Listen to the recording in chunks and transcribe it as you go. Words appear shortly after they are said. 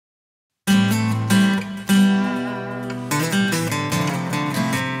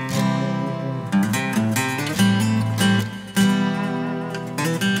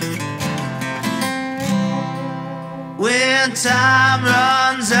time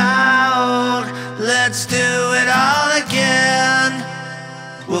runs out, let's do it all again.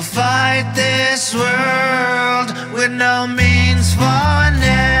 We'll fight this world with no means for an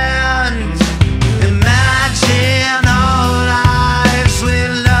end. Imagine our lives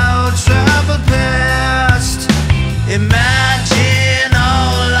with no trouble past. Imagine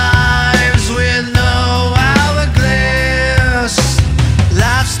our lives with no hourglass.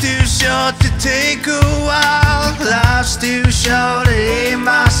 Life's too short to take a while, life's too short to hate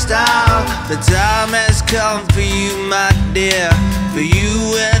my style. The time has come for you, my dear, for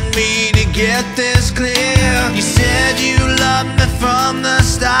you and me to get this clear. You said you loved me from the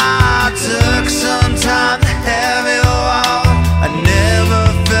start, took some time to have it all. I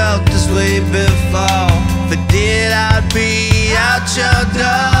never felt this way before, but did I'd be out your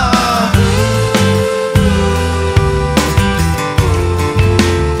door.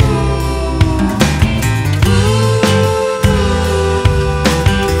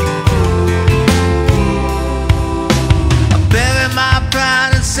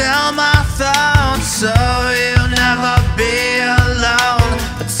 Tell my thoughts so you'll never be alone.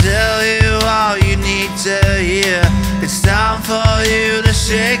 I tell you all you need to hear. It's time for you to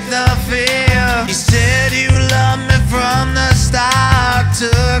shake the fear. You said you loved me from the start,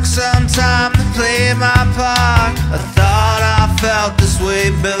 took some time to play my part. I thought I felt this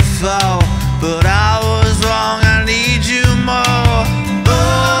way before, but I was wrong, I need you more.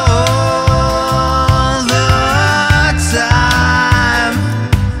 All the time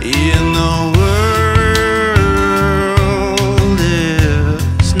in the world,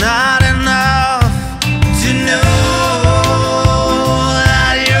 it's not enough to know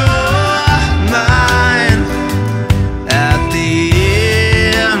that you're mine. At the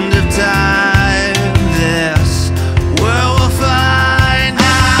end of time, this world will find I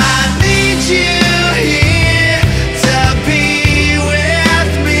need you here to be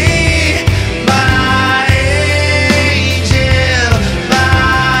with me, my angel,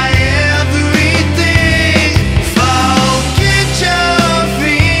 my everything. Forget your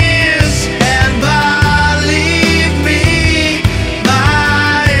fears and believe me,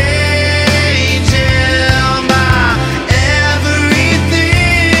 my angel, my everything.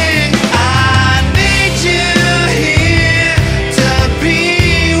 I need you here to be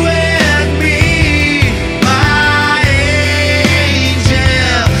with me, my angel,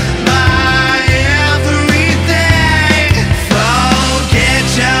 my everything. Forget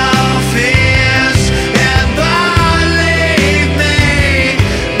your fears and believe me,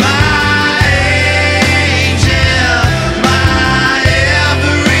 my angel, my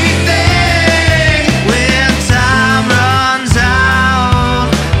everything. When time runs out,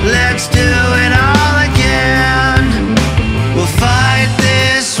 let's do it all again. We'll fight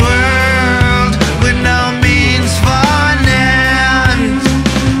this world with no means for an end.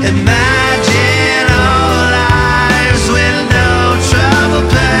 Imagine our lives with no trouble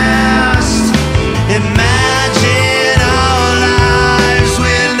past. Imagine our lives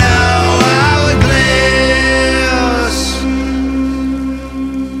with no hourglass.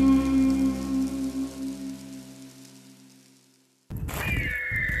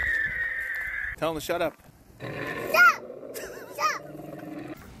 Tell him to shut up. Shut